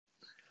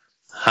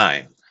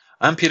Hi,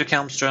 I'm Peter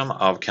Kalmstrom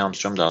of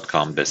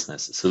kalmstrom.com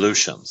Business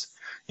Solutions.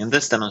 In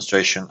this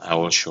demonstration, I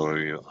will show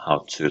you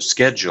how to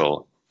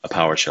schedule a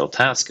PowerShell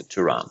task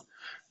to run.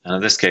 And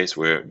in this case,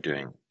 we're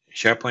doing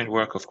SharePoint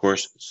work, of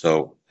course,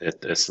 so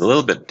it is a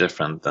little bit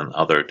different than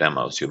other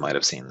demos you might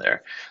have seen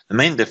there. The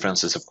main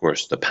difference is, of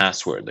course, the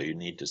password, that you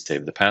need to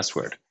save the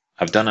password.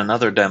 I've done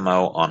another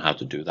demo on how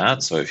to do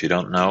that, so if you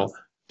don't know,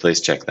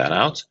 please check that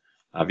out.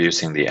 I'm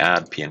using the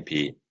add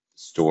PNP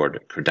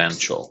stored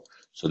credential.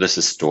 So this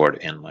is stored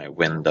in my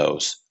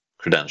Windows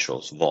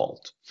credentials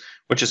vault,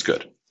 which is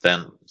good.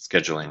 Then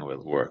scheduling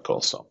will work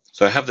also.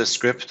 So I have this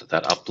script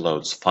that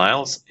uploads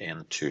files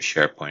into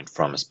SharePoint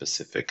from a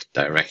specific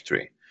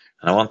directory.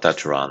 And I want that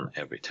to run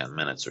every 10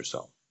 minutes or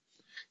so.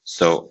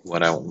 So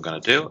what I'm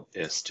going to do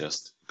is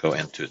just go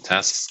into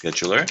Task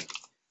Scheduler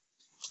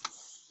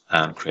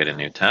and create a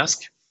new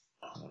task.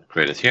 I'm going to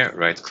create it here,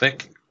 right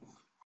click.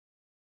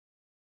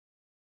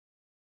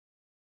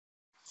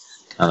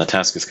 And the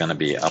task is going to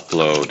be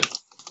upload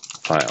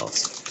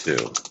files to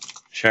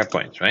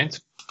SharePoint, right?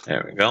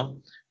 There we go.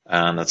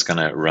 And that's going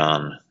to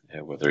run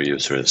whether a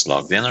user is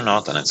logged in or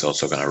not, and it's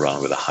also going to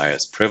run with the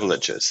highest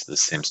privileges.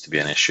 This seems to be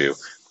an issue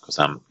because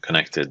I'm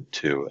connected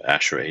to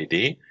Azure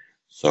AD.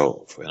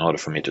 So in order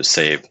for me to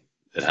save,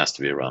 it has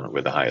to be run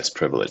with the highest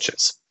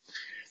privileges.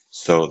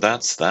 So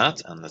that's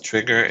that, and the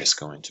trigger is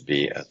going to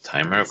be a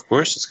timer, of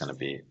course. It's going to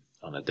be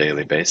on a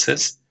daily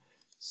basis.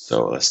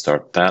 So let's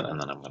start that,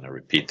 and then I'm going to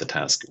repeat the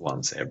task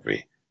once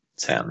every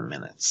 10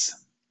 minutes.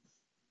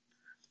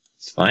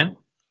 It's fine.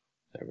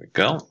 There we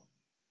go.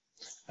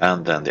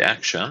 And then the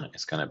action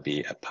is going to be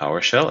a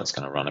PowerShell. It's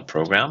going to run a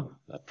program.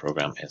 That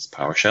program is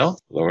PowerShell.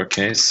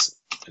 Lowercase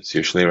is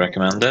usually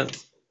recommended.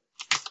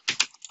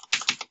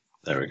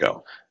 There we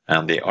go.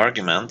 And the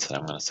argument that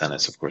I'm going to send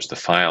is, of course, the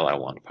file I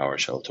want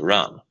PowerShell to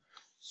run.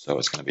 So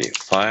it's going to be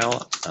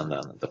file and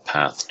then the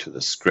path to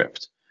the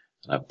script.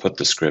 And I've put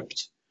the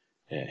script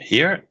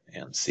here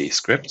in C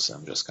scripts.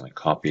 I'm just going to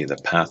copy the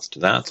path to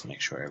that to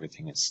make sure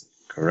everything is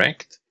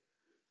correct.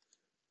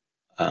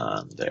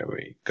 And there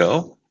we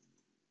go.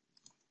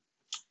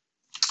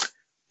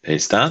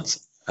 Paste that,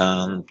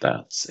 and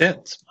that's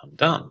it. I'm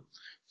done.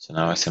 So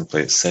now I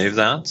simply save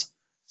that,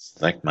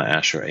 select my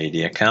Azure AD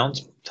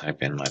account,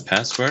 type in my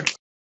password.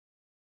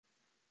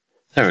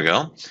 There we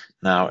go.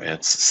 Now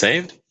it's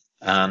saved,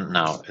 and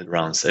now it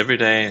runs every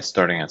day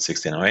starting at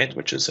 16:08,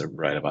 which is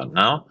right about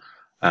now.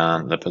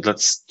 But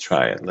let's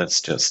try it. Let's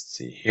just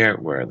see here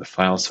where the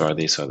files are.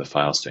 These are the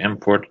files to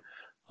import.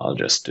 I'll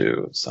just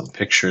do some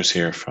pictures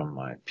here from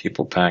my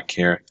people pack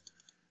here.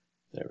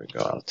 There we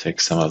go. I'll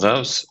take some of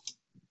those,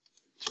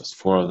 just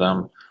 4 of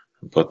them,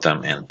 and put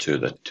them into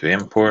the to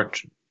import.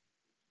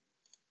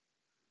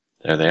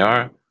 There they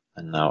are.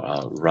 And now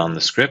I'll run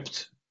the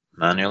script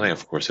manually.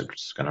 Of course,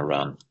 it's going to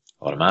run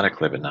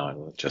automatically, but now I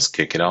will just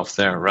kick it off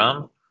there,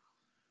 run.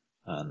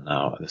 And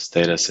now the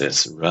status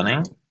is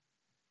running.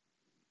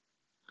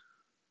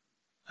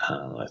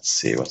 Let's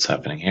see what's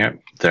happening here.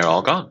 They're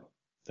all gone.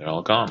 They're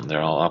all gone.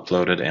 They're all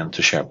uploaded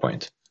into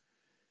SharePoint.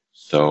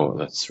 So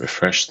let's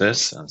refresh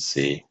this and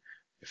see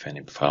if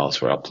any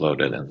files were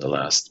uploaded in the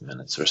last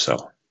minutes or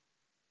so.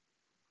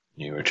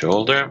 Newer to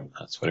older,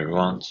 that's what we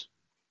want.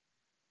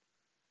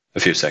 A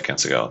few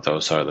seconds ago,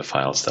 those are the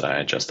files that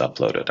I just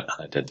uploaded. And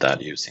I did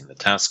that using the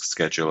task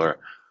scheduler,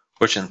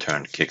 which in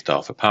turn kicked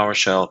off a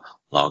PowerShell,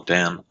 logged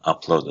in,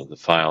 uploaded the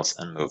files,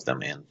 and moved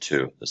them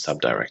into the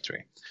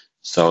subdirectory.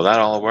 So that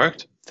all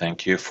worked.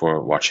 Thank you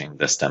for watching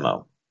this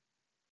demo.